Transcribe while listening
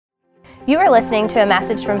You are listening to a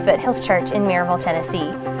message from Foothills Church in Maryville,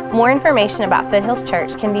 Tennessee. More information about Foothills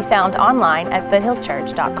Church can be found online at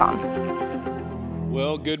foothillschurch.com.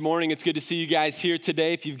 Well, good morning. It's good to see you guys here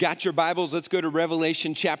today. If you've got your Bibles, let's go to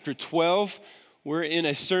Revelation chapter 12. We're in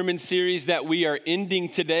a sermon series that we are ending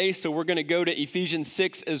today, so we're going to go to Ephesians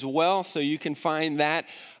 6 as well, so you can find that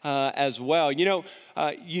as well.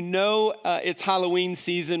 It's Halloween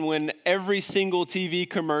season when every single TV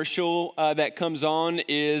commercial that comes on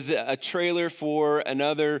is a trailer for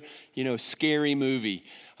another, scary movie.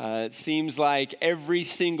 It seems like every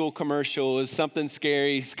single commercial is something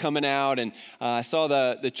scary coming out. And I saw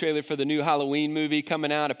the trailer for the new Halloween movie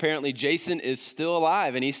coming out. Apparently, Jason is still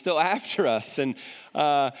alive and he's still after us. And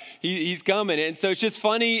he's coming. And so it's just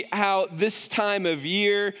funny how this time of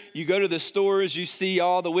year, you go to the stores, you see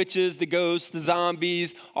all the witches, the ghosts, the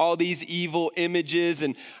zombies, all these evil images.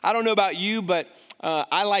 And I don't know about you, but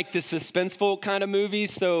I like the suspenseful kind of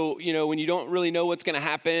movies. So, when you don't really know what's going to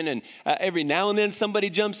happen, and every now and then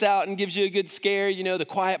somebody jumps out and gives you a good scare. The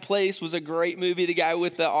Quiet Place was a great movie. The Guy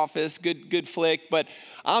with the Office, good flick. But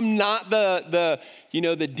I'm not the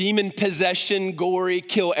demon possession, gory,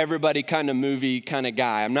 kill everybody kind of movie kind of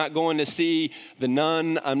guy. I'm not going to see The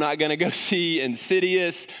Nun. I'm not going to go see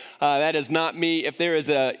Insidious. That is not me. If there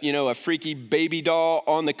is a freaky baby doll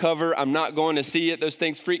on the cover, I'm not going to see it. Those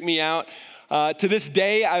things freak me out. To this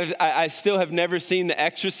day, I still have never seen The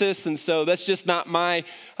Exorcist, and so that's just not my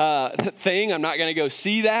thing. I'm not going to go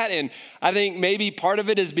see that, and I think maybe part of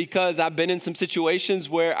it is because I've been in some situations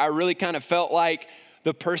where I really kind of felt like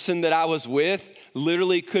the person that I was with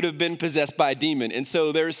literally could have been possessed by a demon. And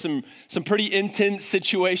so there's some pretty intense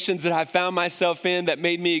situations that I found myself in that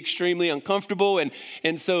made me extremely uncomfortable.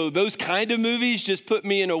 And so those kind of movies just put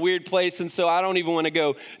me in a weird place. And so I don't even want to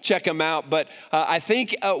go check them out. But I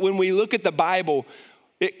think when we look at the Bible,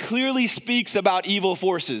 it clearly speaks about evil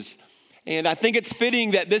forces. And I think it's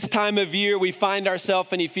fitting that this time of year we find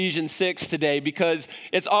ourselves in Ephesians 6 today because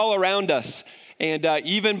it's all around us. And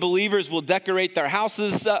even believers will decorate their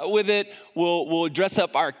houses with it. We'll dress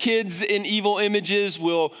up our kids in evil images.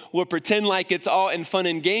 We'll pretend like it's all in fun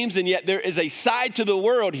and games. And yet there is a side to the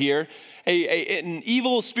world here, an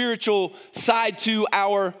evil spiritual side to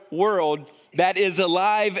our world that is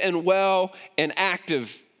alive and well and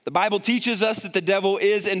active. The Bible teaches us that the devil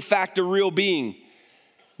is, in fact, a real being.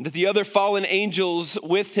 That the other fallen angels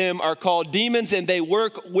with him are called demons, and they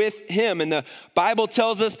work with him. And the Bible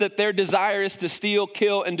tells us that their desire is to steal,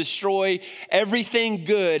 kill, and destroy everything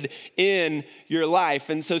good in your life.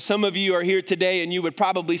 And so some of you are here today, and you would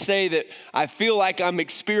probably say that I feel like I'm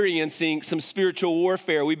experiencing some spiritual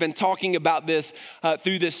warfare. We've been talking about this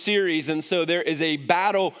through this series, and so there is a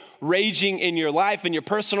battle raging in your life, in your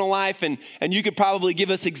personal life, and you could probably give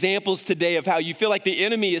us examples today of how you feel like the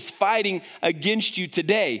enemy is fighting against you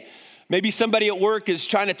today. Maybe somebody at work is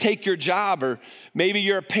trying to take your job, or maybe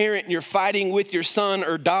you're a parent and you're fighting with your son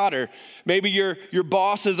or daughter. Maybe your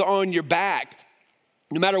boss is on your back.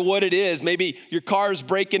 No matter what it is, maybe your car is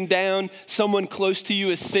breaking down, someone close to you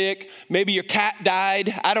is sick, maybe your cat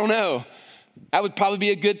died, I don't know. That would probably be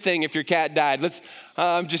a good thing if your cat died.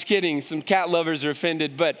 I'm just kidding. Some cat lovers are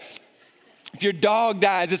offended. But if your dog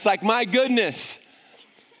dies, it's like, my goodness.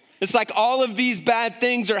 It's like all of these bad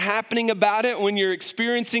things are happening about it. When you're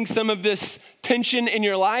experiencing some of this tension in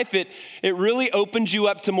your life, it really opens you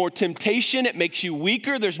up to more temptation. It makes you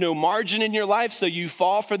weaker. There's no margin in your life, so you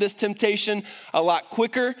fall for this temptation a lot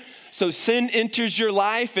quicker. So sin enters your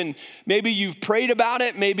life, and maybe you've prayed about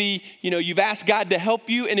it. Maybe, you've asked God to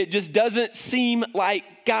help you, and it just doesn't seem like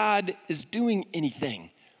God is doing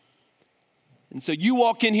anything. And so you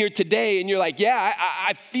walk in here today, and you're like, yeah,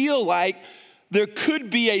 I feel like there could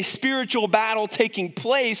be a spiritual battle taking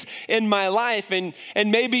place in my life. And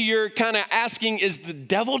maybe you're kind of asking, is the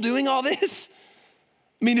devil doing all this?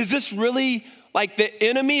 I mean, is this really like the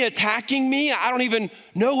enemy attacking me? I don't even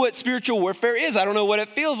know what spiritual warfare is. I don't know what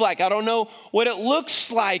it feels like. I don't know what it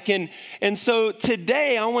looks like. And so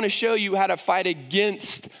today I want to show you how to fight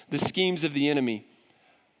against the schemes of the enemy.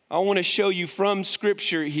 I want to show you from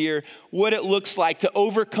Scripture here what it looks like to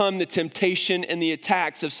overcome the temptation and the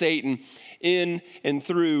attacks of Satan in and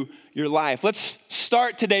through your life. Let's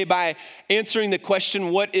start today by answering the question,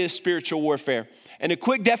 what is spiritual warfare? And a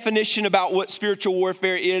quick definition about what spiritual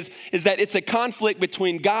warfare is that it's a conflict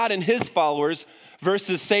between God and his followers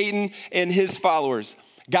versus Satan and his followers.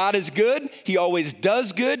 God is good. He always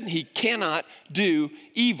does good. He cannot do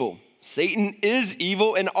evil. Satan is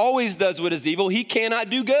evil and always does what is evil. He cannot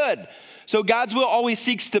do good. So God's will always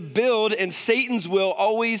seeks to build, and Satan's will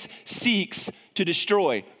always seeks to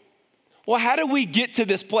destroy. Well, how do we get to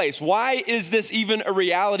this place? Why is this even a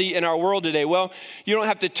reality in our world today? Well, you don't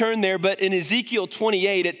have to turn there, but in Ezekiel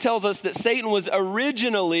 28, it tells us that Satan was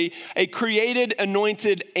originally a created,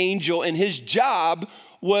 anointed angel, and his job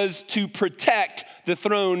was to protect the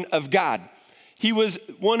throne of God. He was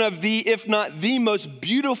one of the, if not the most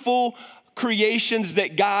beautiful creations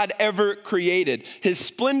that God ever created. His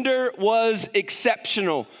splendor was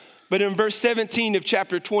exceptional. But in verse 17 of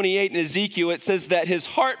chapter 28 in Ezekiel, it says that his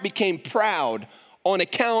heart became proud on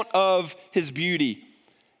account of his beauty.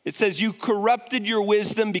 It says, you corrupted your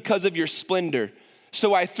wisdom because of your splendor.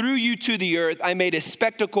 So I threw you to the earth. I made a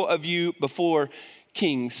spectacle of you before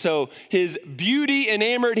kings. So his beauty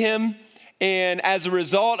enamored him. And as a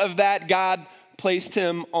result of that, God placed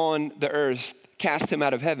him on the earth, cast him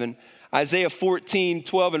out of heaven. Isaiah 14,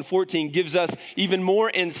 12 and 14 gives us even more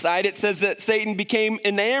insight. It says that Satan became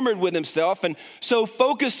enamored with himself and so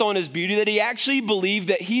focused on his beauty that he actually believed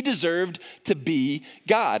that he deserved to be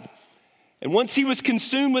God. And once he was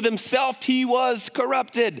consumed with himself, he was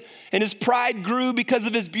corrupted. And his pride grew because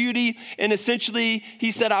of his beauty. And essentially,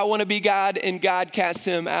 he said, I want to be God. And God cast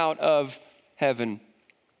him out of heaven.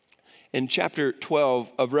 In chapter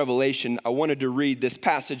 12 of Revelation, I wanted to read this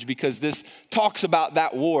passage because this talks about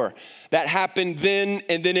that war that happened then,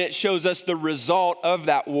 and then it shows us the result of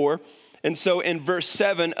that war. And so in verse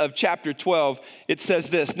 7 of chapter 12, it says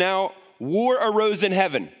this, now war arose in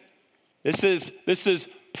heaven. This is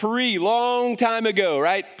long time ago,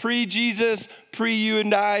 right? Pre-Jesus, pre-you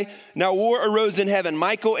and I. Now war arose in heaven,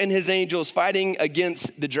 Michael and his angels fighting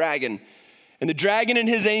against the dragon. And the dragon and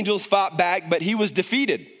his angels fought back, but he was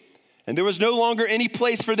defeated. And there was no longer any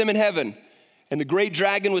place for them in heaven. And the great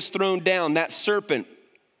dragon was thrown down, that serpent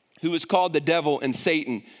who was called the devil and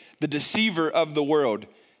Satan, the deceiver of the world.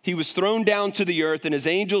 He was thrown down to the earth, and his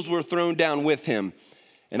angels were thrown down with him.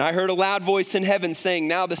 And I heard a loud voice in heaven saying,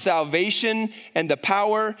 now the salvation and the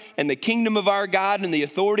power and the kingdom of our God and the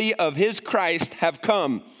authority of his Christ have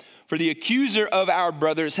come. For the accuser of our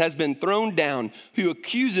brothers has been thrown down, who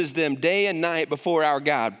accuses them day and night before our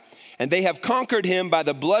God. And they have conquered him by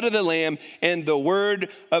the blood of the Lamb and the word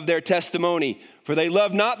of their testimony. For they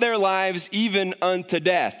love not their lives even unto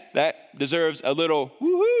death. That deserves a little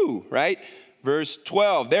woo-hoo, right? Verse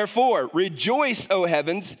 12, therefore rejoice, O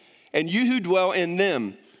heavens, and you who dwell in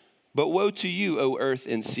them. But woe to you, O earth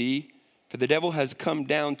and sea, for the devil has come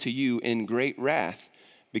down to you in great wrath,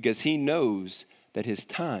 because he knows that his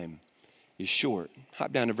time is short.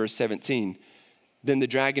 Hop down to verse 17. Then the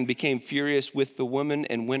dragon became furious with the woman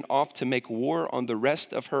and went off to make war on the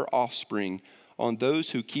rest of her offspring, on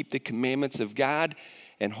those who keep the commandments of God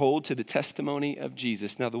and hold to the testimony of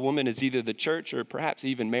Jesus. Now, the woman is either the church or perhaps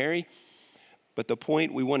even Mary. But the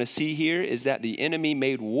point we want to see here is that the enemy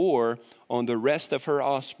made war on the rest of her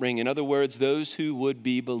offspring. In other words, those who would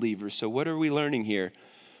be believers. So what are we learning here?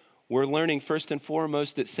 We're learning first and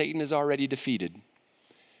foremost that Satan is already defeated.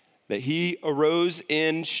 That he arose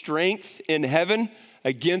in strength in heaven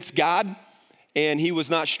against God, and he was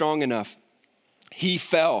not strong enough. He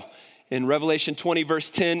fell. In Revelation 20, verse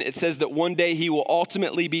 10, it says that one day he will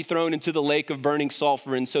ultimately be thrown into the lake of burning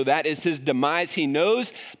sulfur, and so that is his demise. He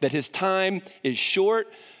knows that his time is short,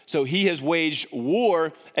 so he has waged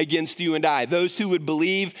war against you and I, those who would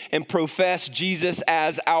believe and profess Jesus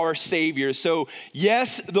as our Savior. So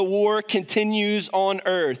yes, the war continues on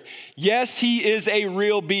earth. Yes, he is a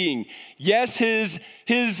real being. Yes, his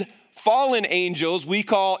fallen angels, we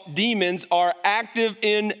call demons, are active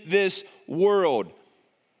in this world.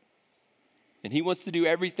 And he wants to do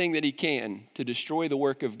everything that he can to destroy the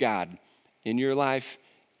work of God in your life,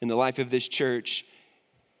 in the life of this church,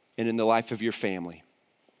 and in the life of your family.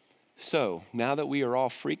 So, now that we are all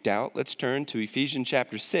freaked out, let's turn to Ephesians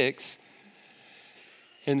chapter 6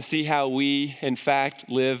 and see how we, in fact,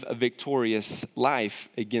 live a victorious life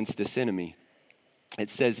against this enemy. It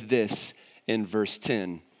says this in verse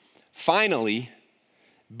 10. Finally,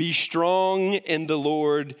 be strong in the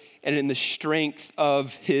Lord and in the strength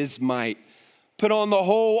of his might. Put on the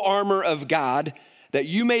whole armor of God, that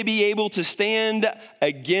you may be able to stand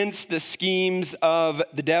against the schemes of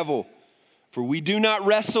the devil. For we do not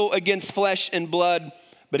wrestle against flesh and blood,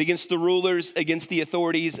 but against the rulers, against the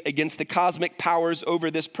authorities, against the cosmic powers over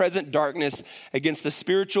this present darkness, against the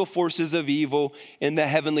spiritual forces of evil in the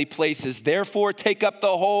heavenly places. Therefore, take up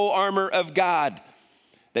the whole armor of God,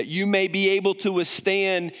 that you may be able to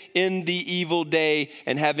withstand in the evil day,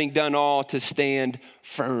 and having done all, to stand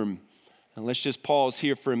firm. And let's just pause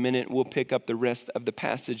here for a minute. We'll pick up the rest of the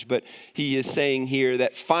passage. But he is saying here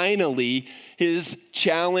that finally his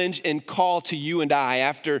challenge and call to you and I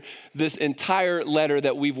after this entire letter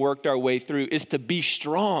that we've worked our way through is to be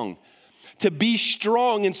strong, to be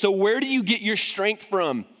strong. And so where do you get your strength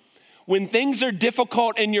from? When things are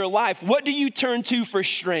difficult in your life, what do you turn to for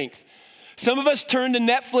strength? Some of us turn to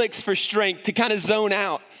Netflix for strength, to kind of zone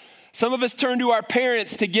out. Some of us turn to our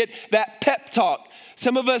parents to get that pep talk.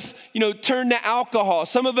 Some of us, turn to alcohol.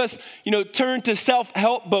 Some of us, turn to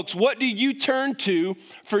self-help books. What do you turn to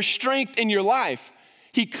for strength in your life?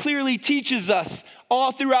 He clearly teaches us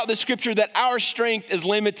all throughout the scripture that our strength is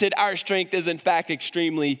limited. Our strength is, in fact,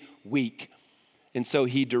 extremely weak. And so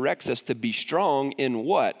he directs us to be strong in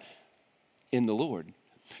what? In the Lord.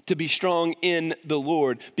 To be strong in the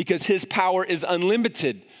Lord, because his power is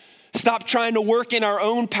unlimited. Stop trying to work in our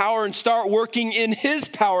own power and start working in his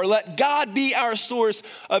power. Let God be our source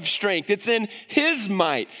of strength. It's in his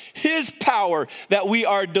might, his power that we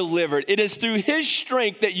are delivered. It is through his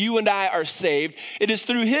strength that you and I are saved. It is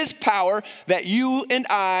through his power that you and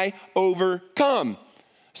I overcome.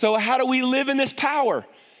 So how do we live in this power?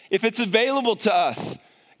 If it's available to us,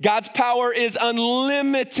 God's power is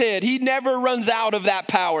unlimited. He never runs out of that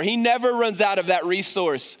power. He never runs out of that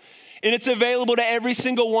resource. And it's available to every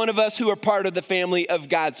single one of us who are part of the family of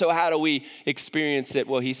God. So how do we experience it?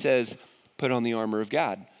 Well, he says, put on the armor of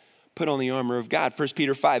God. Put on the armor of God. 1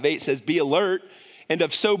 Peter 5:8 says, be alert and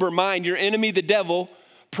of sober mind. Your enemy, the devil,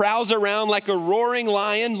 prowls around like a roaring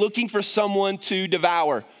lion looking for someone to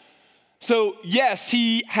devour. So yes,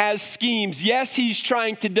 he has schemes. Yes, he's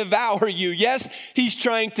trying to devour you. Yes, he's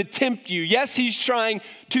trying to tempt you. Yes, he's trying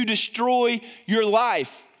to destroy your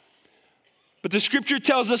life. But the scripture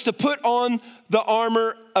tells us to put on the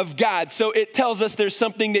armor of God. So it tells us there's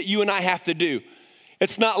something that you and I have to do.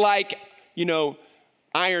 It's not like,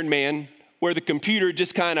 Iron Man, where the computer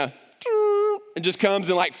just kind of and just comes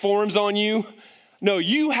and like forms on you. No,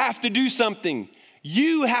 you have to do something.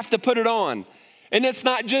 You have to put it on. And it's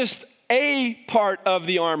not just a part of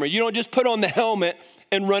the armor. You don't just put on the helmet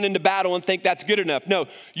and run into battle and think that's good enough. No,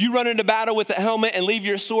 you run into battle with the helmet and leave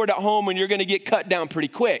your sword at home and you're going to get cut down pretty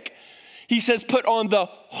quick. He says, put on the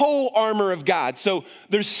whole armor of God. So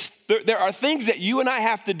there are things that you and I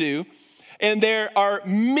have to do, and there are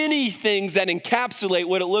many things that encapsulate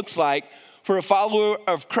what it looks like for a follower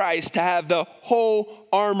of Christ to have the whole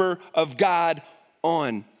armor of God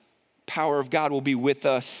on. Power of God will be with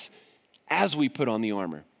us as we put on the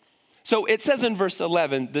armor. So it says in verse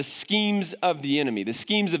 11, the schemes of the enemy, the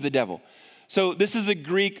schemes of the devil. So this is a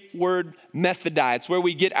Greek word, methodai. It's where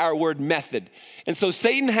we get our word method. And so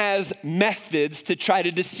Satan has methods to try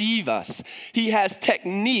to deceive us. He has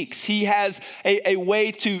techniques. He has a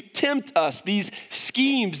way to tempt us, these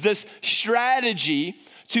schemes, this strategy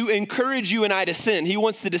to encourage you and I to sin. He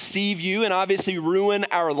wants to deceive you and obviously ruin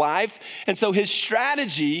our life. And so his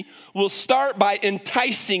strategy will start by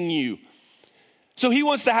enticing you. So he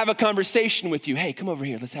wants to have a conversation with you. Hey, come over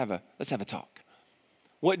here. Let's have a talk.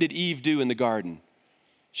 What did Eve do in the garden?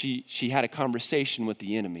 She had a conversation with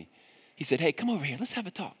the enemy. He said, hey, come over here. Let's have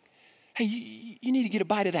a talk. Hey, you need to get a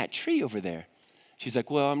bite of that tree over there. She's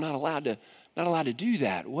like, well, I'm not allowed to do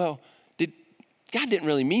that. Well, God didn't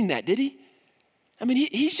really mean that, did he? I mean,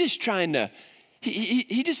 he's just trying to,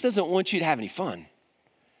 he just doesn't want you to have any fun.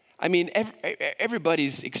 I mean,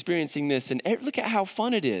 everybody's experiencing this, and look at how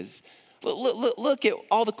fun it is. Look at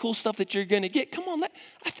all the cool stuff that you're going to get. Come on,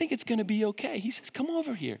 I think it's going to be okay. He says, come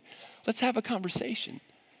over here. Let's have a conversation.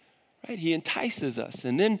 Right? He entices us.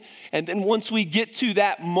 And then once we get to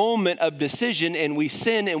that moment of decision and we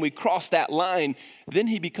sin and we cross that line, then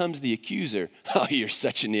he becomes the accuser. Oh, you're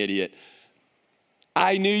such an idiot.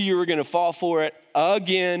 I knew you were going to fall for it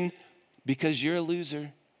again because you're a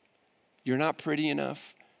loser. You're not pretty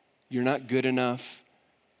enough. You're not good enough.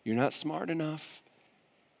 You're not smart enough.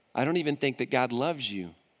 I don't even think that God loves you.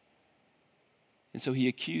 And so he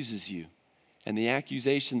accuses you. And the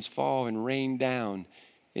accusations fall and rain down,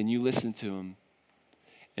 and you listen to him.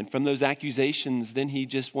 And from those accusations, then he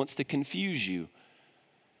just wants to confuse you.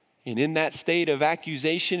 And in that state of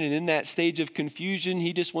accusation and in that stage of confusion,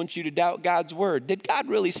 he just wants you to doubt God's word. Did God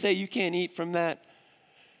really say you can't eat from that?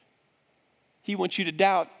 He wants you to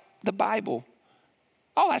doubt the Bible.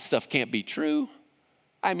 All that stuff can't be true.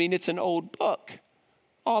 I mean, it's an old book.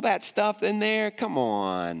 All that stuff in there, come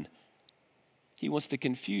on. He wants to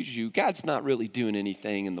confuse you. God's not really doing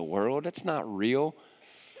anything in the world. That's not real.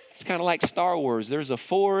 It's kind of like Star Wars. There's a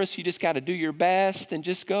forest. You just got to do your best and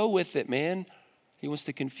just go with it, man. He wants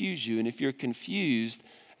to confuse you. And if you're confused,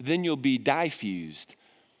 then you'll be diffused.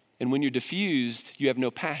 And when you're diffused, you have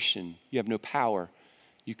no passion. You have no power.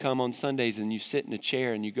 You come on Sundays and you sit in a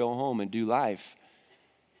chair and you go home and do life.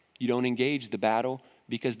 You don't engage the battle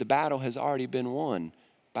because the battle has already been won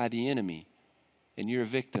by the enemy. And you're a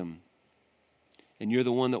victim. And you're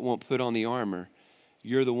the one that won't put on the armor.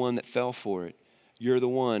 You're the one that fell for it. You're the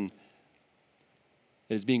one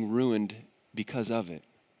that is being ruined because of it.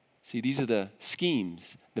 See, these are the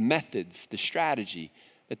schemes, the methods, the strategy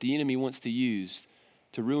that the enemy wants to use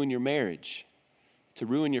to ruin your marriage, to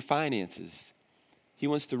ruin your finances. He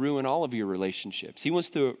wants to ruin all of your relationships. He wants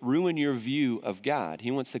to ruin your view of God.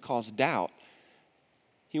 He wants to cause doubt.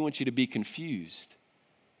 He wants you to be confused.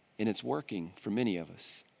 And it's working for many of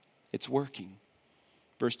us. It's working.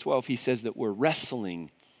 Verse 12, he says that we're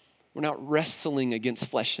wrestling. We're not wrestling against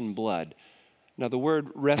flesh and blood. Now, the word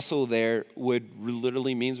wrestle there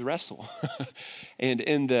literally means wrestle. And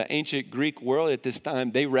in the ancient Greek world at this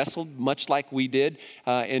time, they wrestled much like we did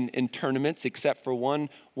in tournaments, except for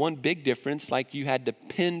one big difference, like you had to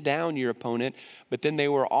pin down your opponent, but then they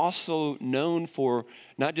were also known for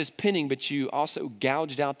not just pinning, but you also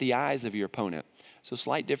gouged out the eyes of your opponent. So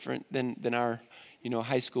slight different than our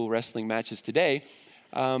high school wrestling matches today.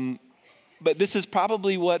 But this is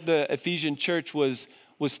probably what the Ephesian church was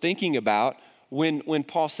thinking about when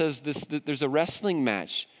Paul says this, that there's a wrestling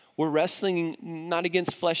match. We're wrestling not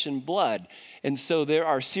against flesh and blood. And so there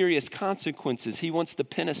are serious consequences. He wants to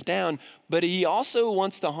pin us down, but he also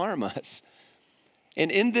wants to harm us.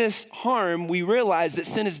 And in this harm, we realize that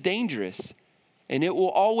sin is dangerous. And it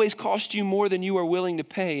will always cost you more than you are willing to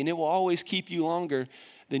pay. And it will always keep you longer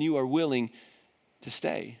than you are willing to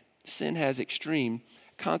stay. Sin has extreme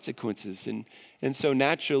consequences. And so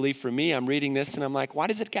naturally for me, I'm reading this and I'm like, why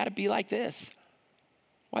does it got to be like this?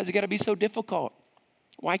 Why has it got to be so difficult?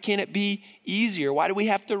 Why can't it be easier? Why do we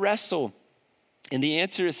have to wrestle? And the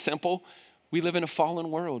answer is simple. We live in a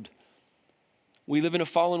fallen world. We live in a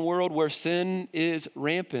fallen world where sin is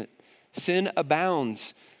rampant. Sin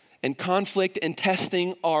abounds. And conflict and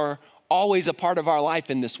testing are always a part of our life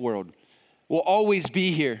in this world. Will always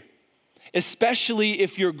be here. Especially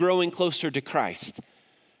if you're growing closer to Christ.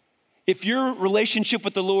 If your relationship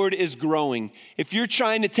with the Lord is growing, if you're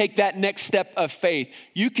trying to take that next step of faith,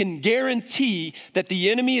 you can guarantee that the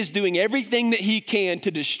enemy is doing everything that he can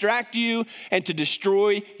to distract you and to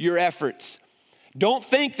destroy your efforts. Don't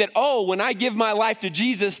think that, when I give my life to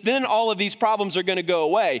Jesus, then all of these problems are going to go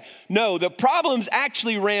away. No, the problems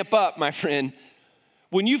actually ramp up, my friend.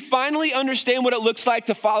 When you finally understand what it looks like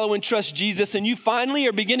to follow and trust Jesus, and you finally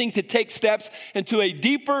are beginning to take steps into a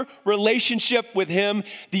deeper relationship with him,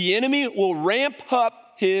 the enemy will ramp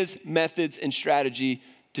up his methods and strategy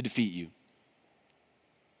to defeat you.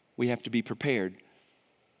 We have to be prepared.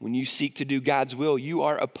 When you seek to do God's will, you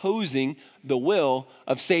are opposing the will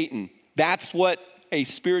of Satan. That's what a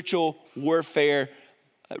spiritual warfare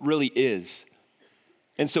really is.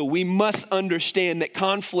 And so we must understand that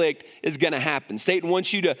conflict is going to happen. Satan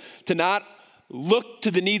wants you to not look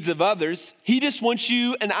to the needs of others. He just wants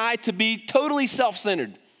you and I to be totally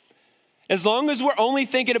self-centered. As long as we're only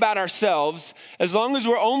thinking about ourselves, as long as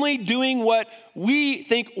we're only doing what we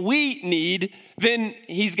think we need, then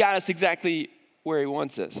he's got us exactly where he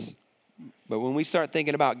wants us. But when we start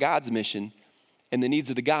thinking about God's mission and the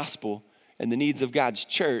needs of the gospel and the needs of God's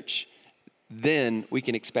church, then we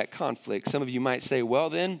can expect conflict. Some of you might say, well,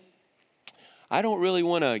 then, I don't really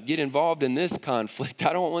want to get involved in this conflict.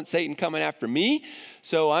 I don't want Satan coming after me,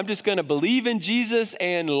 so I'm just going to believe in Jesus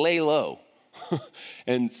and lay low.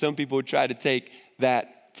 And some people try to take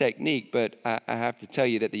that technique, but I have to tell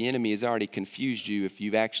you that the enemy has already confused you if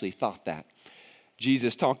you've actually thought that.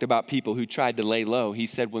 Jesus talked about people who tried to lay low. He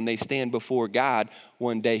said when they stand before God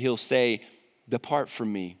one day, he'll say, "Depart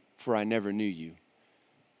from me, for I never knew you."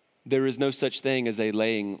 There is no such thing as a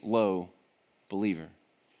laying low believer.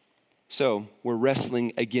 So we're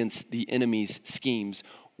wrestling against the enemy's schemes.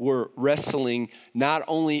 We're wrestling not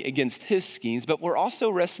only against his schemes, but we're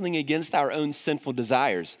also wrestling against our own sinful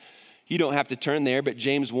desires. You don't have to turn there, but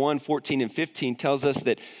James 1:14 and 15 tells us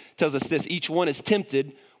this: each one is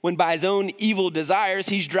tempted when by his own evil desires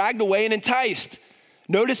he's dragged away and enticed.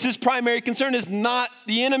 Notice his primary concern is not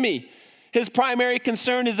the enemy. His primary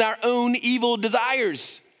concern is our own evil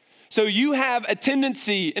desires. So you have a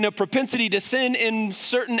tendency and a propensity to sin in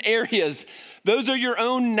certain areas. Those are your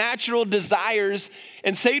own natural desires,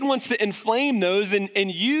 and Satan wants to inflame those and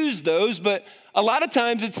use those, but a lot of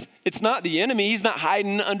times it's not the enemy. He's not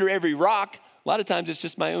hiding under every rock. A lot of times it's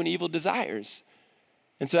just my own evil desires.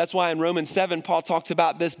 And so that's why in Romans 7, Paul talks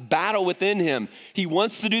about this battle within him. He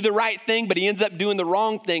wants to do the right thing, but he ends up doing the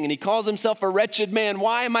wrong thing, and he calls himself a wretched man.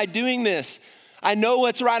 Why am I doing this? I know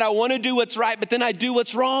what's right. I want to do what's right, but then I do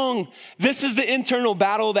what's wrong. This is the internal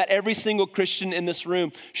battle that every single Christian in this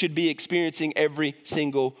room should be experiencing every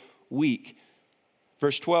single week.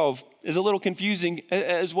 Verse 12 is a little confusing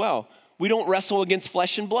as well. We don't wrestle against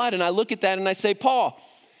flesh and blood. And I look at that and I say, Paul,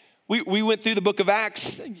 We went through the book of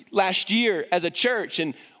Acts last year as a church,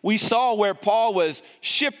 and we saw where Paul was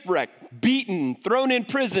shipwrecked, beaten, thrown in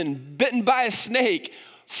prison, bitten by a snake,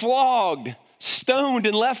 flogged, stoned,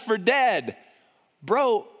 and left for dead.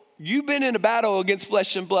 Bro, you've been in a battle against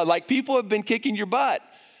flesh and blood. Like, people have been kicking your butt.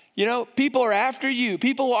 You know, people are after you.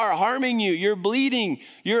 People are harming you. You're bleeding.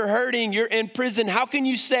 You're hurting. You're in prison. How can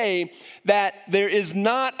you say that there is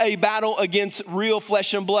not a battle against real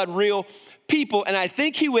flesh and blood, real people? And I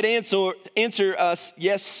think he would answer us,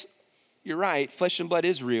 yes, you're right. Flesh and blood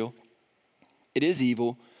is real. It is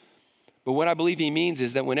evil. But what I believe he means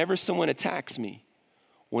is that whenever someone attacks me,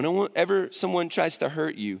 whenever someone tries to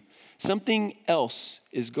hurt you, something else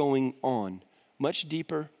is going on, much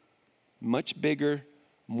deeper, much bigger,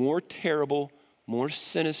 more terrible, more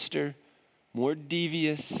sinister, more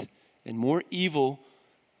devious, and more evil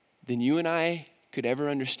than you and I could ever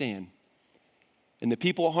understand. And the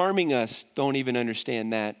people harming us don't even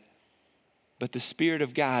understand that, but the Spirit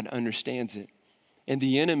of God understands it. And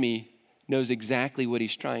the enemy knows exactly what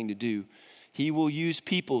he's trying to do. He will use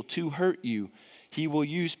people to hurt you. He will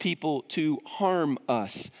use people to harm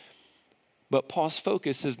us. But Paul's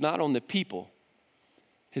focus is not on the people.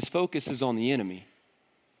 His focus is on the enemy.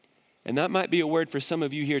 And that might be a word for some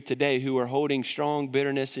of you here today who are holding strong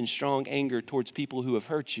bitterness and strong anger towards people who have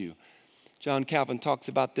hurt you. John Calvin talks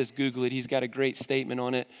about this. Google it. He's got a great statement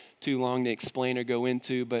on it. Too long to explain or go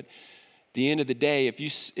into. But at the end of the day,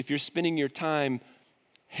 if you're spending your time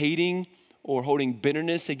hating or holding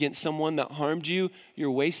bitterness against someone that harmed you, you're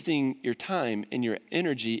wasting your time and your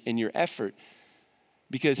energy and your effort,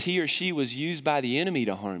 because he or she was used by the enemy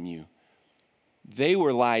to harm you. They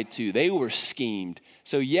were lied to. They were schemed.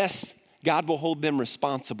 So yes, God will hold them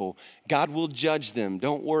responsible. God will judge them.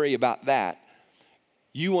 Don't worry about that.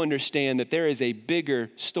 You understand that there is a bigger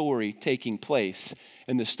story taking place.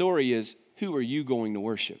 And the story is, who are you going to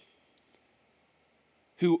worship?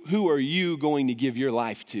 Who are you going to give your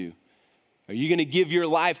life to? Are you going to give your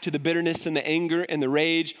life to the bitterness and the anger and the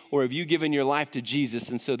rage, or have you given your life to Jesus?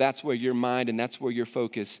 And so that's where your mind and that's where your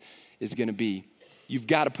focus is going to be. You've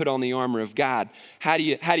got to put on the armor of God. How do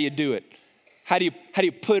you do it? How do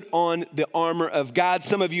you put on the armor of God?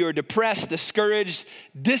 Some of you are depressed, discouraged,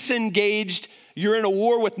 disengaged. You're in a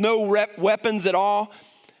war with no weapons at all.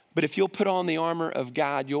 But if you'll put on the armor of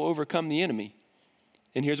God, you'll overcome the enemy.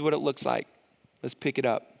 And here's what it looks like. Let's pick it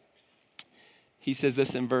up. He says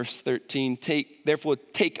this in verse 13, therefore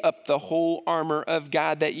take up the whole armor of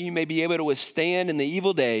God, that you may be able to withstand in the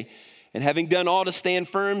evil day. And having done all to stand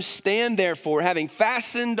firm, stand therefore, having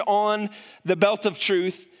fastened on the belt of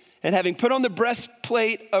truth, and having put on the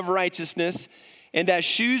breastplate of righteousness, and as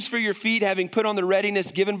shoes for your feet, having put on the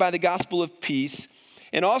readiness given by the gospel of peace.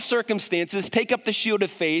 In all circumstances, take up the shield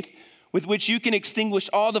of faith, with which you can extinguish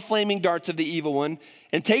all the flaming darts of the evil one,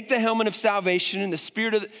 and take the helmet of salvation and the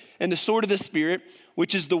sword of the Spirit,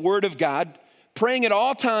 which is the word of God, praying at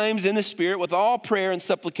all times in the Spirit with all prayer and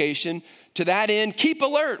supplication. To that end, keep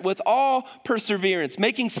alert with all perseverance,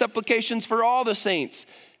 making supplications for all the saints,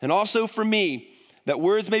 and also for me, that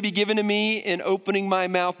words may be given to me in opening my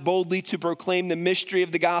mouth boldly to proclaim the mystery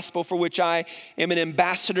of the gospel, for which I am an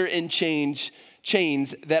ambassador in chains,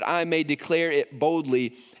 that I may declare it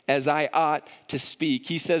boldly as I ought to speak.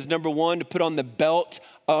 He says, number one, to put on the belt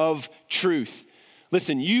of truth.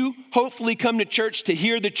 Listen, you hopefully come to church to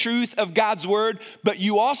hear the truth of God's word, but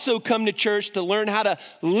you also come to church to learn how to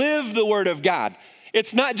live the word of God.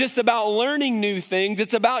 It's not just about learning new things.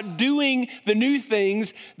 It's about doing the new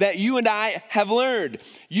things that you and I have learned.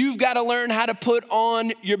 You've got to learn how to put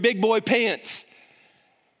on your big boy pants.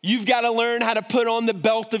 You've got to learn how to put on the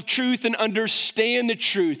belt of truth and understand the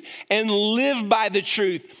truth and live by the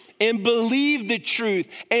truth and believe the truth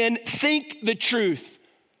and think the truth.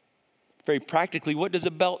 Very practically, what does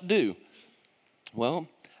a belt do? Well,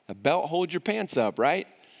 a belt holds your pants up, right?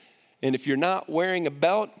 And if you're not wearing a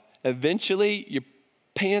belt, eventually your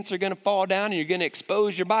pants are going to fall down and you're going to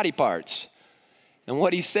expose your body parts. And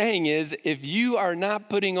what he's saying is, if you are not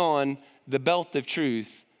putting on the belt of truth,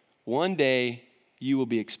 one day you will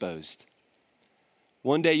be exposed.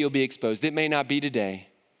 One day you'll be exposed. It may not be today.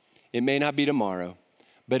 It may not be tomorrow.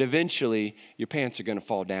 But eventually your pants are going to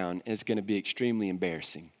fall down and it's going to be extremely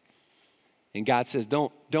embarrassing. And God says,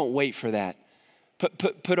 don't wait for that.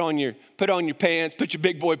 Put on your pants, put your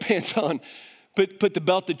big boy pants on. Put the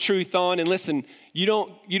belt of truth on. And listen, you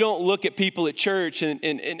don't look at people at church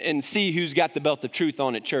and see who's got the belt of truth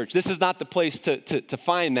on at church. This is not the place to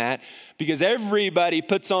find that, because everybody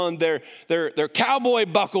puts on their cowboy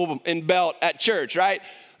buckle and belt at church, right?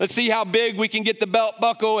 Let's see how big we can get the belt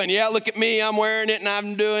buckle. And yeah, look at me, I'm wearing it and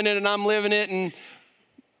I'm doing it and I'm living it. And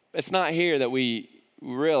it's not here that we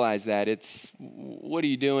realize that. It's what are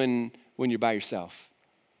you doing when you're by yourself?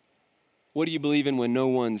 What do you believe in when no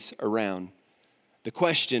one's around? The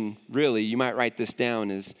question, really, you might write this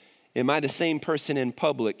down, is, am I the same person in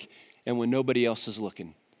public and when nobody else is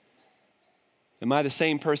looking? Am I the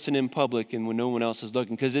same person in public and when no one else is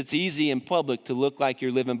looking? Because it's easy in public to look like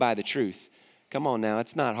you're living by the truth. Come on now,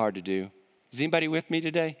 it's not hard to do. Is anybody with me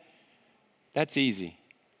today? That's easy.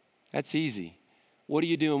 That's easy. What are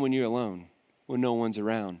you doing when you're alone, when no one's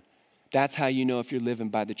around? That's how you know if you're living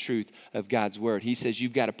by the truth of God's word. He says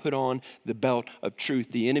you've got to put on the belt of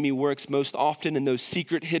truth. The enemy works most often in those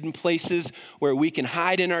secret hidden places where we can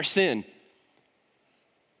hide in our sin.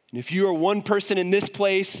 And if you are one person in this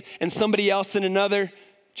place and somebody else in another,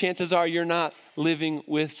 chances are you're not living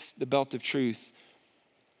with the belt of truth.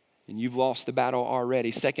 And you've lost the battle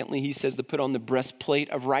already. Secondly, he says to put on the breastplate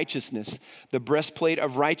of righteousness. The breastplate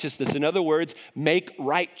of righteousness. In other words, make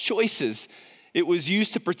right choices. It was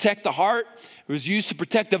used to protect the heart. It was used to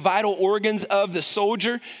protect the vital organs of the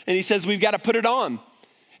soldier. And he says we've got to put it on.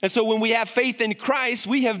 And so when we have faith in Christ,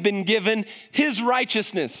 we have been given his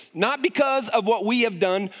righteousness, not because of what we have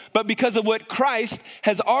done, but because of what Christ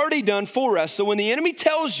has already done for us. So when the enemy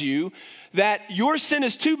tells you that your sin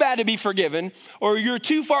is too bad to be forgiven or you're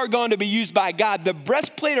too far gone to be used by God, the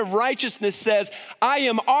breastplate of righteousness says, I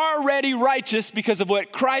am already righteous because of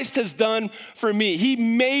what Christ has done for me. He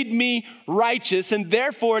made me righteous, and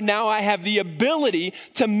therefore now I have the ability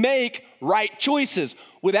to make right choices.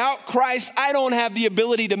 Without Christ, I don't have the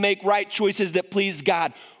ability to make right choices that please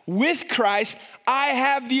God. With Christ, I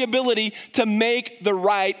have the ability to make the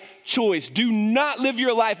right choice. Do not live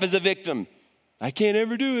your life as a victim. I can't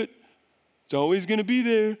ever do it. It's always going to be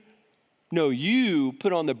there. No, you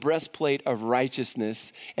put on the breastplate of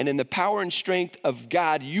righteousness, and in the power and strength of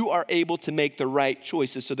God, you are able to make the right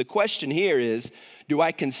choices. So the question here is, do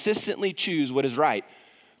I consistently choose what is right?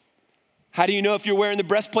 How do you know if you're wearing the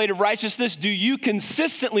breastplate of righteousness? Do you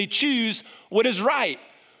consistently choose what is right?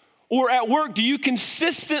 Or at work, do you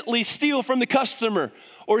consistently steal from the customer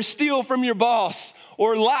or steal from your boss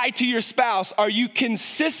or lie to your spouse? Are you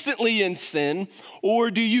consistently in sin,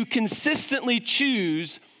 or do you consistently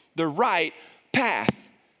choose the right path?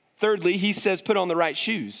 Thirdly, he says put on the right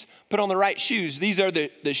shoes. Put on the right shoes. These are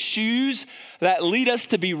the shoes that lead us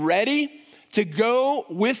to be ready to go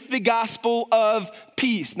with the gospel of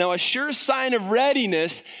peace. Now, a sure sign of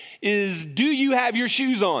readiness is, do you have your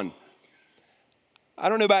shoes on? I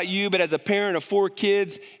don't know about you, but as a parent of 4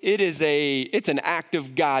 kids, it's an act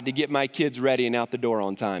of God to get my kids ready and out the door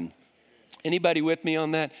on time. Anybody with me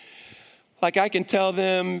on that? Like I can tell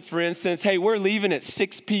them, for instance, hey, we're leaving at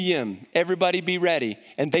 6 p.m. Everybody be ready.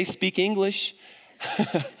 And they speak English.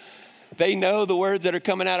 They know the words that are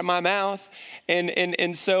coming out of my mouth.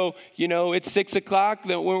 And so, it's 6 o'clock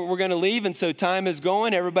that we're going to leave. And so time is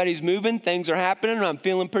going. Everybody's moving. Things are happening. I'm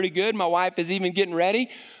feeling pretty good. My wife is even getting ready.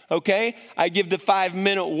 Okay, I give the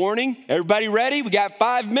 5-minute warning. Everybody ready? We got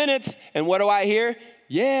 5 minutes. And what do I hear?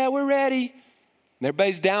 Yeah, we're ready. And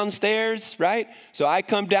everybody's downstairs, right? So I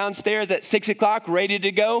come downstairs at 6 o'clock, ready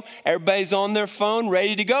to go. Everybody's on their phone,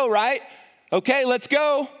 ready to go, right? Okay, let's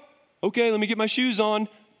go. Okay, let me get my shoes on.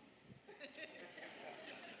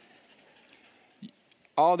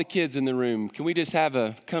 All the kids in the room, can we just have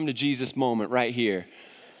a come to Jesus moment right here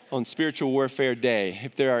on Spiritual Warfare Day?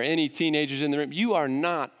 If there are any teenagers in the room, you are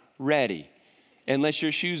not ready unless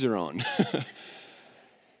your shoes are on.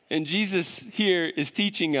 And Jesus here is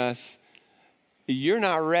teaching us, you're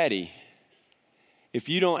not ready if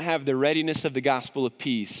you don't have the readiness of the gospel of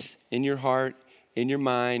peace in your heart, in your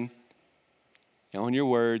mind, on your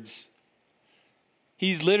words.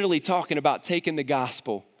 He's literally talking about taking the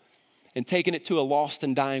gospel and taking it to a lost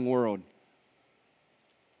and dying world.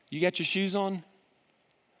 You got your shoes on?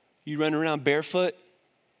 You run around barefoot?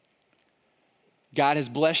 God has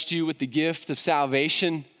blessed you with the gift of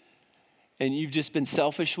salvation and you've just been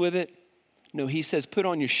selfish with it? No, he says, put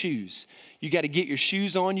on your shoes. You got to get your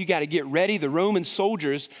shoes on. You got to get ready. The Roman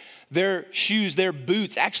soldiers, their shoes, their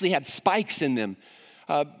boots actually had spikes in them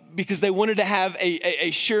because they wanted to have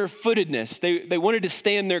a sure-footedness. They wanted to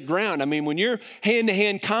stand their ground. I mean, when you're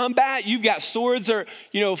hand-to-hand combat, you've got swords that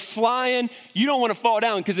are, flying. You don't want to fall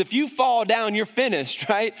down because if you fall down, you're finished,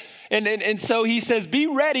 right? And so he says, be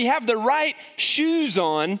ready. Have the right shoes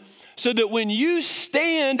on so that when you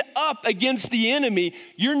stand up against the enemy,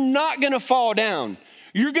 you're not going to fall down.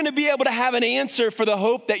 You're going to be able to have an answer for the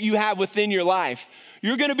hope that you have within your life.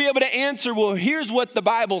 You're going to be able to answer, well, here's what the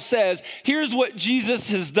Bible says. Here's what Jesus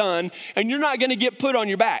has done. And you're not going to get put on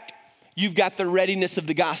your back. You've got the readiness of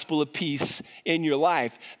the gospel of peace in your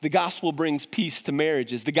life. The gospel brings peace to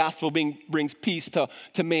marriages. The gospel brings peace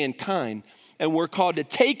to mankind. and we're called to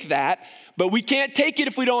take that, but we can't take it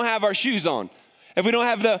if we don't have our shoes on, if we don't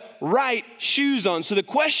have the right shoes on. So the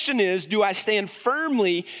question is, do I stand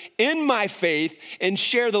firmly in my faith and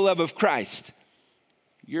share the love of Christ?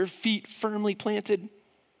 Your feet firmly planted?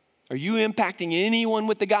 Are you impacting anyone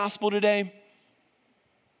with the gospel today?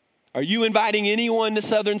 Are you inviting anyone to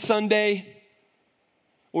Southern Sunday?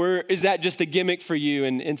 Or is that just a gimmick for you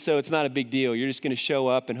and so it's not a big deal? You're just going to show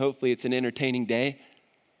up and hopefully it's an entertaining day?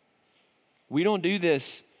 We don't do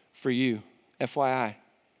this for you, FYI.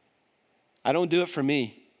 I don't do it for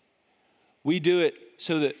me. We do it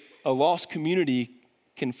so that a lost community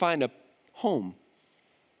can find a home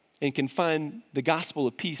and can find the gospel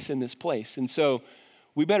of peace in this place. And so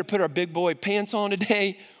we better put our big boy pants on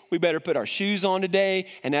today. We better put our shoes on today.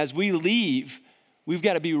 And as we leave, we've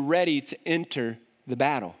got to be ready to enter the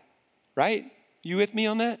battle, right? You with me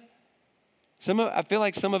on that? I feel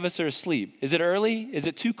like some of us are asleep. Is it early? Is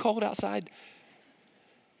it too cold outside?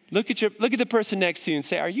 Look at the person next to you and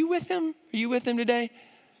say, are you with him? Are you with him today?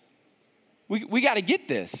 We got to get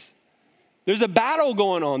this. There's a battle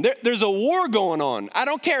going on. There's a war going on. I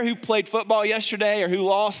don't care who played football yesterday or who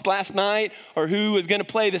lost last night or who is going to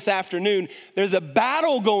play this afternoon. There's a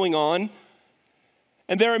battle going on,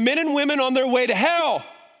 and there are men and women on their way to hell.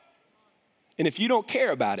 And if you don't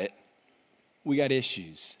care about it, we got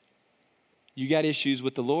issues. You got issues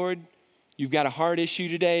with the Lord. You've got a hard issue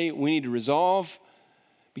today we need to resolve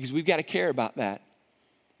because we've got to care about that.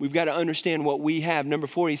 We've got to understand what we have. Number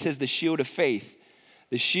 4, he says the shield of faith.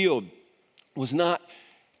 The shield was not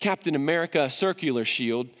Captain America, a circular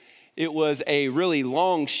shield. It was a really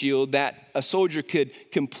long shield that a soldier could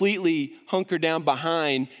completely hunker down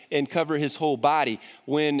behind and cover his whole body.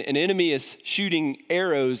 When an enemy is shooting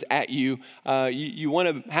arrows at you, you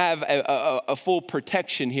want to have a full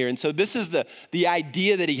protection here. And so this is the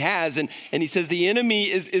idea that he has. And he says the enemy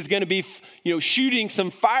is going to be shooting some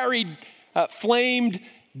fiery, flamed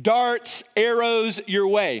darts, arrows your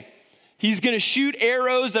way. He's going to shoot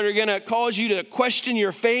arrows that are going to cause you to question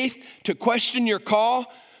your faith, to question your call,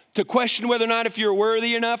 to question whether or not if you're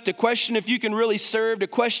worthy enough, to question if you can really serve, to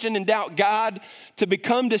question and doubt God, to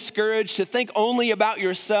become discouraged, to think only about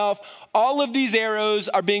yourself. All of these arrows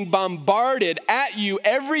are being bombarded at you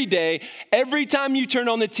every day, every time you turn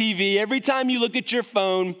on the TV, every time you look at your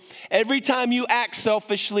phone, every time you act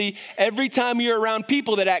selfishly, every time you're around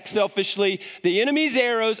people that act selfishly, the enemy's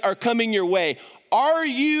arrows are coming your way. Are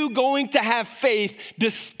you going to have faith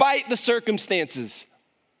despite the circumstances?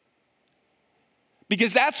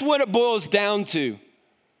 Because that's what it boils down to.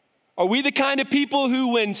 Are we the kind of people who,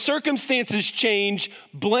 when circumstances change,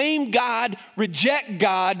 blame God, reject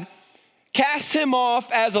God, cast him off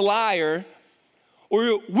as a liar?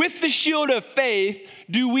 Or with the shield of faith,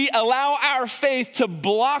 do we allow our faith to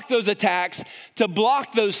block those attacks, to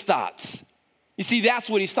block those thoughts? You see, that's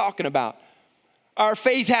what he's talking about. Our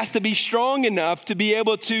faith has to be strong enough to be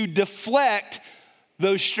able to deflect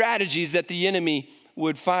those strategies that the enemy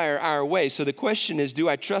would fire our way. So the question is, do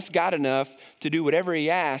I trust God enough to do whatever he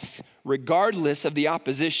asks, regardless of the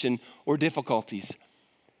opposition or difficulties?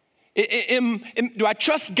 Do I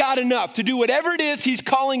trust God enough to do whatever it is he's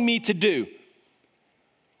calling me to do?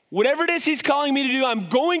 Whatever it is he's calling me to do, I'm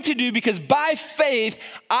going to do because by faith,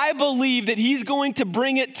 I believe that he's going to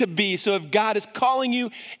bring it to be. So if God is calling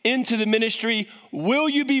you into the ministry, will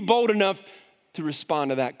you be bold enough to respond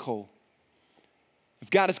to that call? If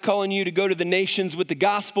God is calling you to go to the nations with the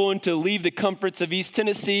gospel and to leave the comforts of East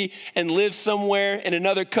Tennessee and live somewhere in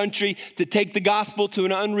another country to take the gospel to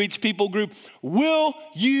an unreached people group, will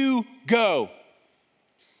you go?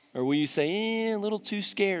 Or will you say, a little too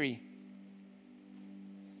scary?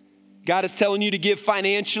 God is telling you to give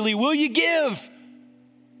financially. Will you give?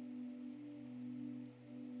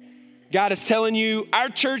 God is telling you our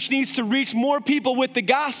church needs to reach more people with the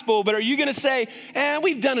gospel, but are you going to say,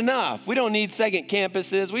 we've done enough. We don't need second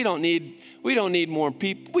campuses. We don't need more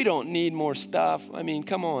people. We don't need more stuff. I mean,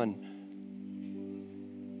 come on.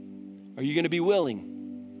 Are you going to be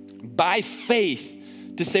willing by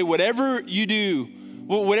faith to say whatever you do,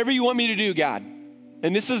 whatever you want me to do, God?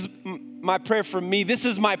 And this is my prayer for me. This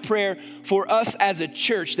is my prayer for us as a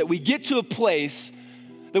church, that we get to a place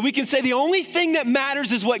that we can say the only thing that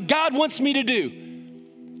matters is what God wants me to do.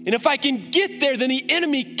 And if I can get there, then the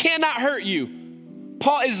enemy cannot hurt you.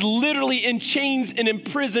 Paul is literally in chains and in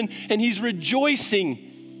prison, and he's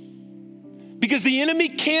rejoicing because the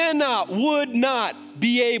enemy would not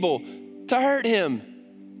be able to hurt him.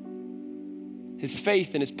 His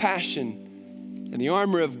faith and his passion and the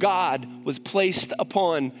armor of God was placed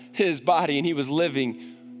upon his body, and he was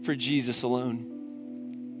living for Jesus alone.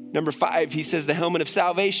 Number 5, he says the helmet of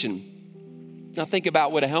salvation. Now think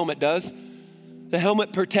about what a helmet does. The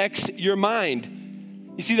helmet protects your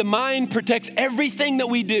mind. You see, the mind protects everything that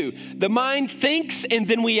we do. The mind thinks and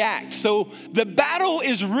then we act. So the battle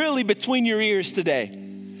is really between your ears today.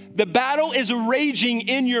 The battle is raging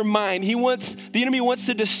in your mind. The enemy wants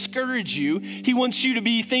to discourage you. He wants you to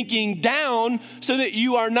be thinking down so that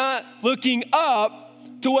you are not looking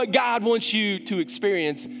up to what God wants you to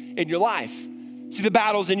experience in your life. See, the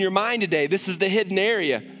battle's in your mind today. This is the hidden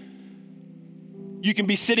area. You can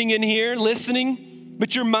be sitting in here listening,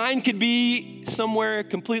 but your mind could be somewhere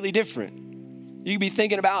completely different. You could be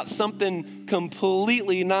thinking about something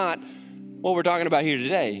completely not what we're talking about here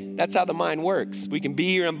today. That's how the mind works. We can be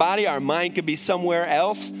here in body, our mind could be somewhere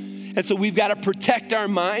else. And so we've got to protect our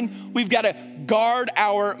mind. We've got to guard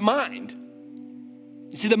our mind.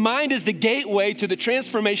 You see, the mind is the gateway to the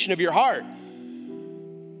transformation of your heart.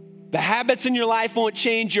 The habits in your life won't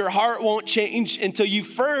change, your heart won't change until you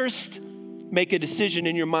first make a decision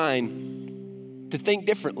in your mind to think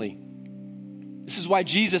differently. This is why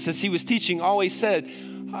Jesus, as he was teaching, always said,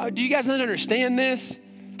 do you guys not understand this?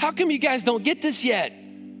 How come you guys don't get this yet?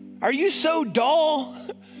 Are you so dull?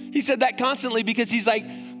 He said that constantly because he's like,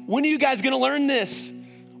 when are you guys going to learn this?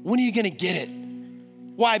 When are you going to get it?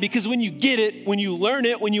 Why? Because when you get it, when you learn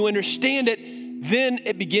it, when you understand it, then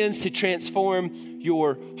it begins to transform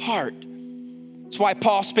your heart. That's why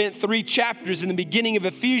Paul spent 3 chapters in the beginning of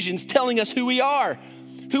Ephesians telling us who we are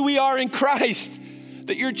in Christ,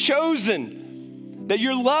 that you're chosen, that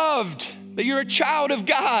you're loved, that you're a child of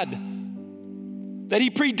God, that he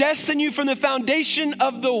predestined you from the foundation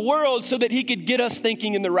of the world so that he could get us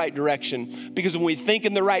thinking in the right direction. Because when we think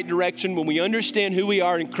in the right direction, when we understand who we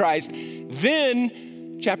are in Christ,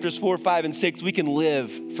 then chapters 4, 5, and 6, we can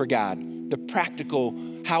live for God. The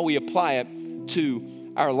practical, how we apply it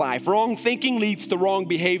to our life. Wrong thinking leads to wrong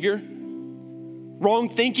behavior.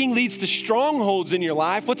 Wrong thinking leads to strongholds in your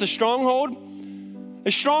life. What's a stronghold?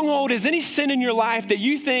 A stronghold is any sin in your life that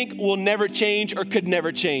you think will never change or could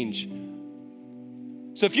never change.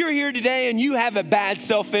 So if you're here today and you have a bad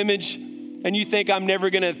self-image and you think I'm never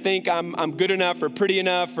going to think I'm good enough or pretty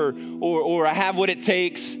enough or I have what it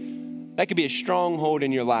takes, that could be a stronghold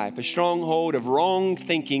in your life, a stronghold of wrong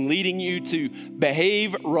thinking leading you to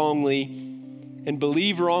behave wrongly and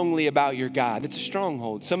believe wrongly about your God. That's a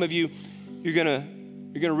stronghold. Some of you, you're gonna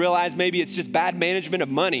realize maybe it's just bad management of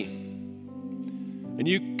money and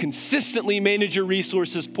you consistently manage your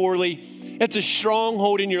resources poorly. It's a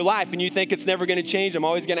stronghold in your life and you think it's never gonna change. I'm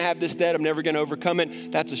always gonna have this debt. I'm never gonna overcome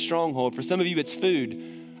it. That's a stronghold. For some of you, it's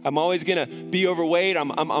food. I'm always gonna be overweight.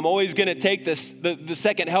 I'm always gonna take the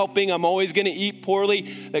second helping. I'm always gonna eat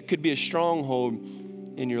poorly. That could be a stronghold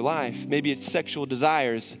in your life. Maybe it's sexual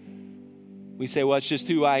desires. We say, well, it's just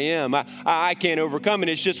who I am. I can't overcome it.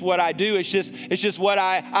 It's just what I do. It's just what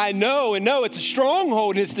I know. And no, it's a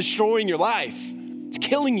stronghold and it's destroying your life. It's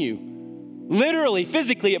killing you. Literally,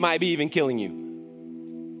 physically, it might be even killing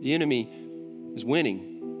you. The enemy is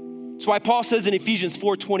winning. That's why Paul says in Ephesians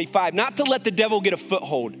 4:25, not to let the devil get a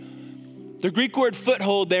foothold. The Greek word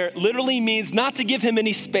foothold there literally means not to give him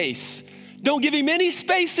any space. Don't give him any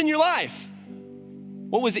space in your life.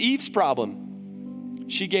 What was Eve's problem?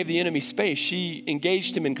 She gave the enemy space. She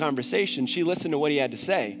engaged him in conversation. She listened to what he had to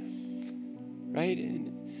say, right?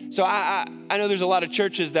 So I know there's a lot of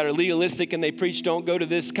churches that are legalistic and they preach don't go to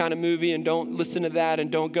this kind of movie and don't listen to that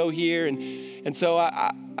and don't go here. And so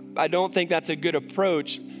I don't think that's a good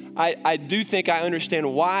approach. I do think I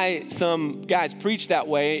understand why some guys preach that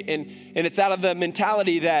way, and it's out of the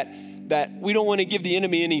mentality that we don't want to give the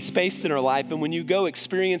enemy any space in our life. And when you go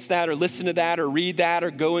experience that or listen to that or read that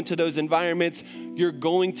or go into those environments, you're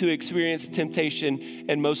going to experience temptation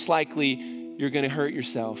and most likely you're going to hurt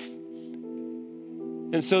yourself.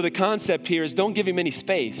 And so the concept here is don't give him any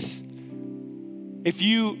space.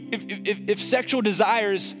 If sexual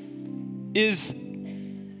desires is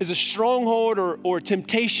a stronghold or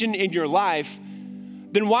temptation in your life,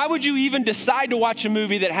 then why would you even decide to watch a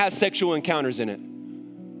movie that has sexual encounters in it?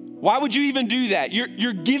 Why would you even do that?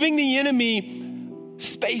 You're giving the enemy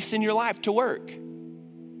space in your life to work.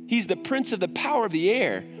 He's the prince of the power of the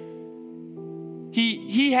air.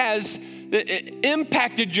 He has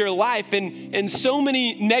impacted your life in so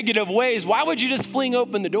many negative ways. Why would you just fling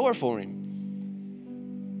open the door for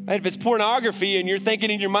him? Right? If it's pornography and you're thinking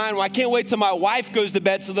in your mind, well, I can't wait till my wife goes to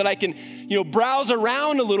bed so that I can, browse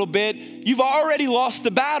around a little bit. You've already lost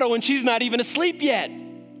the battle and she's not even asleep yet.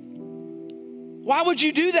 Why would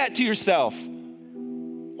you do that to yourself?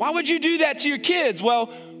 Why would you do that to your kids?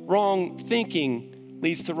 Well, wrong thinking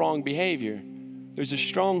leads to wrong behavior. There's a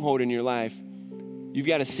stronghold in your life. You've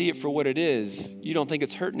got to see it for what it is. You don't think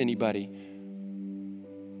it's hurting anybody.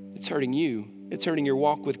 It's hurting you. It's hurting your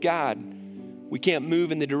walk with God. we can't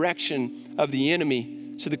move in the direction of the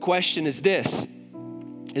enemy. So the question is this: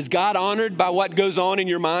 is God honored by what goes on in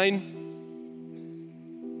your mind?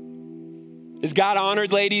 Is God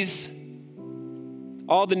honored, ladies?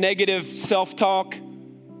 All the negative self-talk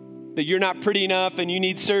that you're not pretty enough and you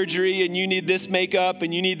need surgery and you need this makeup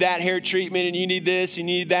and you need that hair treatment and you need this, you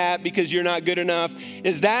need that because you're not good enough.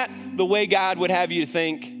 Is that the way God would have you to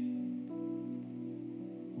think?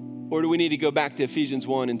 Or do we need to go back to Ephesians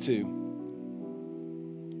 1 and 2?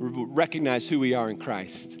 Recognize who we are in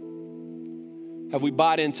Christ. Have we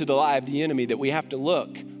bought into the lie of the enemy that we have to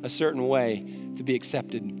look a certain way to be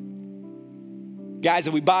accepted? Guys,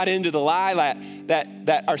 have we bought into the lie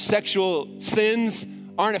that our sexual sins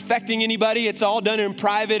aren't affecting anybody? It's all done in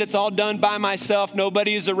private. It's all done by myself.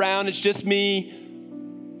 Nobody is around. It's just me.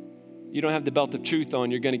 You don't have the belt of truth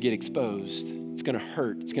on, you're going to get exposed. It's going to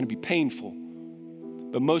hurt. It's going to be painful.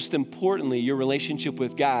 But most importantly, your relationship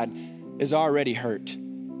with God is already hurt.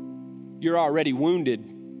 You're already wounded.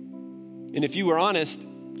 And if you were honest,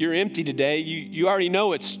 you're empty today. You already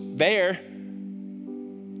know it's there.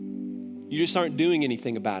 You just aren't doing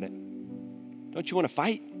anything about it. Don't you want to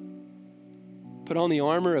fight? Put on the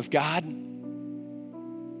armor of God.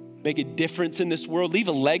 Make a difference in this world. Leave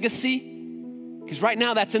a legacy. Because right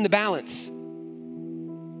now that's in the balance.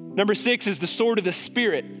 Number 6 is the sword of the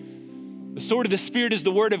Spirit. The sword of the Spirit is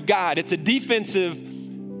the word of God. It's a defensive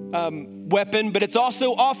weapon, but it's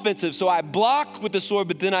also offensive. So I block with the sword,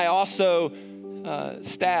 but then I also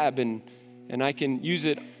stab and I can use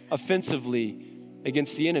it offensively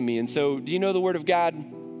against the enemy. And so, do you know the word of God?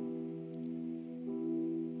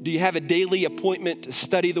 Do you have a daily appointment to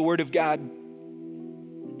study the word of God?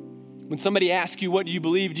 When somebody asks you, what do you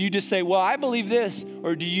believe? Do you just say, well, I believe this?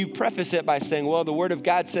 Or do you preface it by saying, well, the word of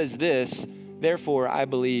God says this, therefore I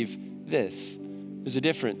believe this? There's a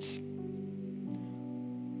difference.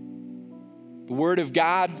 The word of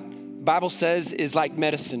God, the Bible says, is like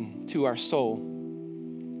medicine to our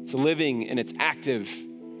soul. It's living and it's active.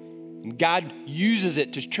 And God uses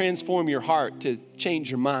it to transform your heart, to change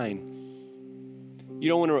your mind. You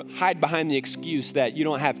don't want to hide behind the excuse that you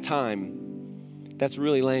don't have time. That's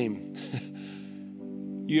really lame.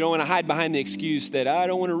 You don't want to hide behind the excuse that I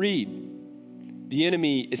don't want to read. The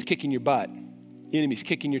enemy is kicking your butt. The enemy's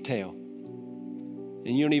kicking your tail.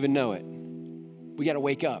 And you don't even know it. We got to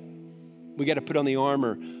wake up. We got to put on the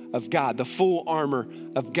armor of God, the full armor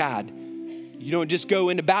of God. You don't just go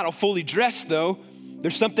into battle fully dressed, though.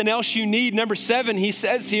 There's something else you need. Number 7, he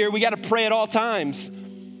says here, we got to pray at all times.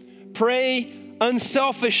 Pray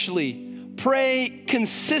unselfishly. Pray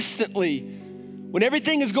consistently. When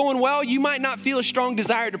everything is going well, you might not feel a strong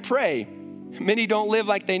desire to pray. Many don't live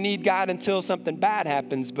like they need God until something bad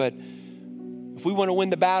happens, but if we want to win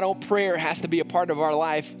the battle, prayer has to be a part of our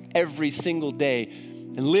life every single day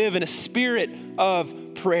and live in a spirit of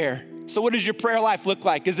prayer. So what does your prayer life look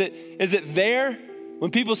like? Is it there?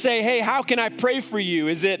 When people say, hey, how can I pray for you?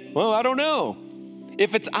 Is it, well, I don't know.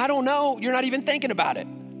 If it's, I don't know, you're not even thinking about it.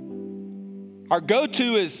 Our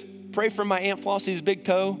go-to is pray for my Aunt Flossie's big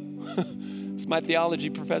toe. It's my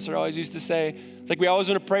theology professor always used to say. It's like we always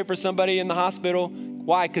want to pray for somebody in the hospital.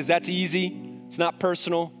 Why? Because that's easy. It's not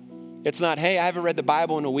personal. It's not, hey, I haven't read the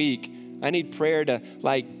Bible in a week. I need prayer to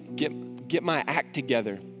get my act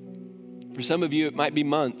together. For some of you, it might be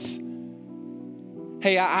months.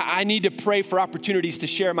 Hey, I need to pray for opportunities to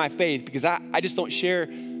share my faith because I just don't share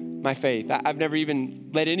my faith. I've never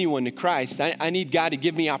even led anyone to Christ. I need God to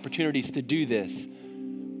give me opportunities to do this.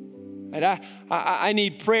 And I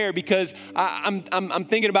need prayer because I'm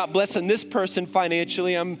thinking about blessing this person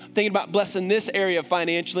financially. I'm thinking about blessing this area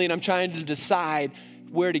financially, and I'm trying to decide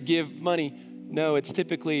where to give money. No, it's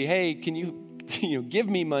typically, hey, can you give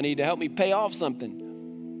me money to help me pay off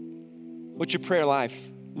something? What's your prayer life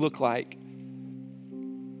look like?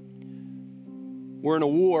 We're in a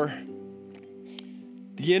war.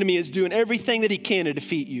 The enemy is doing everything that he can to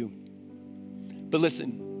defeat you. But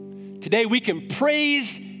listen, today we can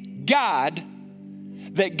praise God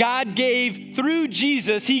that God gave through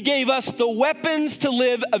Jesus. He gave us the weapons to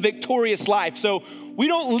live a victorious life. So we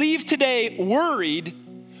don't leave today worried.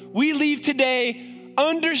 We leave today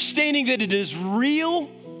understanding that it is real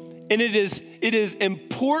and it is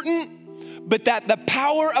important, but that the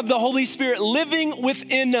power of the Holy Spirit living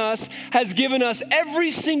within us has given us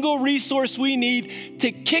every single resource we need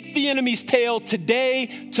to kick the enemy's tail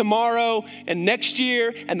today, tomorrow, and next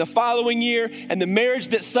year, and the following year. And the marriage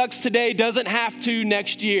that sucks today doesn't have to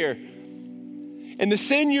next year. And the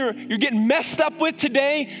sin you're getting messed up with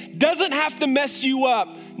today doesn't have to mess you up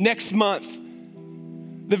next month.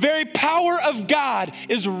 The very power of God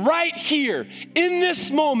is right here in this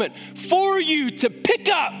moment for you to pick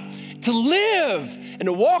up to live and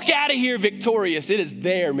to walk out of here victorious. It is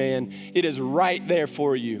there, man. It is right there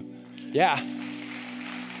for you. Yeah.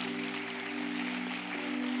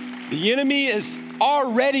 The enemy is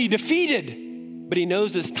already defeated, but he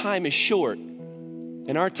knows his time is short,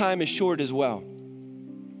 and our time is short as well.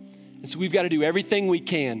 And so we've got to do everything we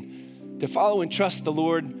can to follow and trust the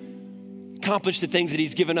Lord, accomplish the things that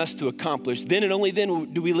he's given us to accomplish. Then and only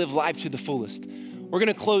then do we live life to the fullest. We're going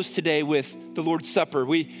to close today with the Lord's Supper.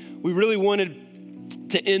 We really wanted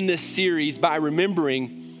to end this series by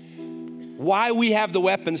remembering why we have the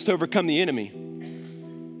weapons to overcome the enemy.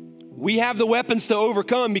 We have the weapons to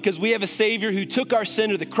overcome because we have a Savior who took our sin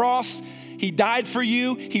to the cross. He died for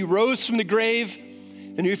you. He rose from the grave.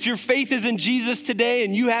 And if your faith is in Jesus today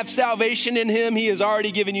and you have salvation in him, he has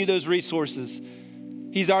already given you those resources.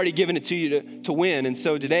 He's already given it to you to win. And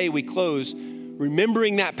so today we close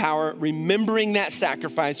remembering that power, remembering that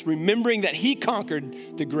sacrifice, remembering that he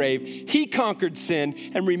conquered the grave, he conquered sin,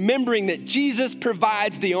 and remembering that Jesus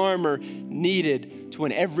provides the armor needed to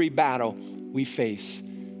win every battle we face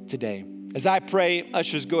today. As I pray,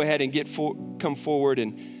 ushers, go ahead and come forward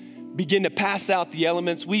and begin to pass out the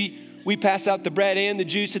elements. We pass out the bread and the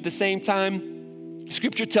juice at the same time.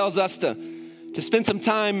 Scripture tells us to spend some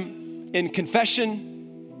time in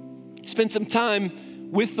confession, spend some time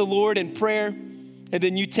with the Lord in prayer, and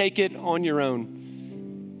then you take it on your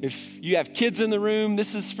own. If you have kids in the room,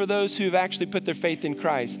 this is for those who have actually put their faith in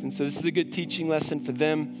Christ. And so this is a good teaching lesson for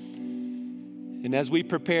them. And as we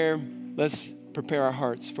prepare, let's prepare our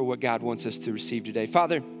hearts for what God wants us to receive today.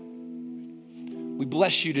 Father, we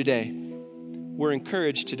bless you today. We're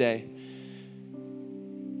encouraged today.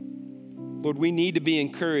 Lord, we need to be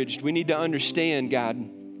encouraged. We need to understand, God,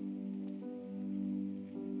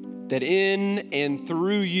 that in and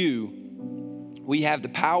through you, we have the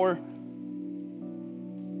power,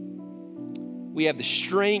 we have the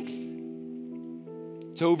strength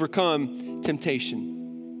to overcome temptation.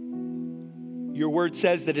 Your word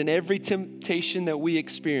says that in every temptation that we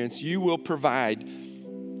experience, you will provide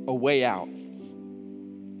a way out.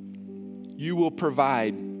 You will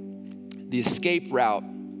provide the escape route,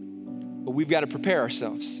 but we've got to prepare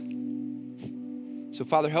ourselves. So,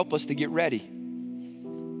 Father, help us to get ready.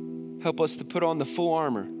 Help us to put on the full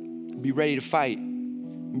armor, and be ready to fight,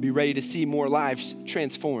 and be ready to see more lives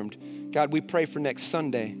transformed. God, we pray for next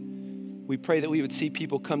Sunday. We pray that we would see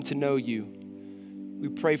people come to know you. We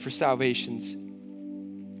pray for salvations.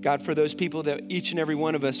 God, for those people that each and every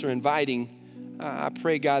one of us are inviting, I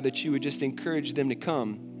pray, God, that you would just encourage them to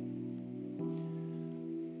come.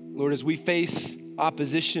 Lord, as we face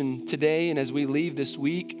opposition today and as we leave this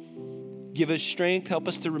week, give us strength. Help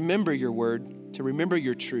us to remember your word, to remember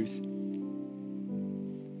your truth,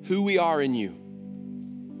 who we are in you,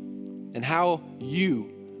 and how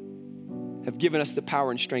you have given us the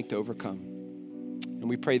power and strength to overcome. And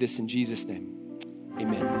we pray this in Jesus' name.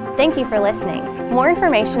 Amen. Thank you for listening. More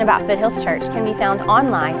information about Foothills Church can be found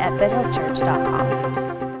online at foothillschurch.com.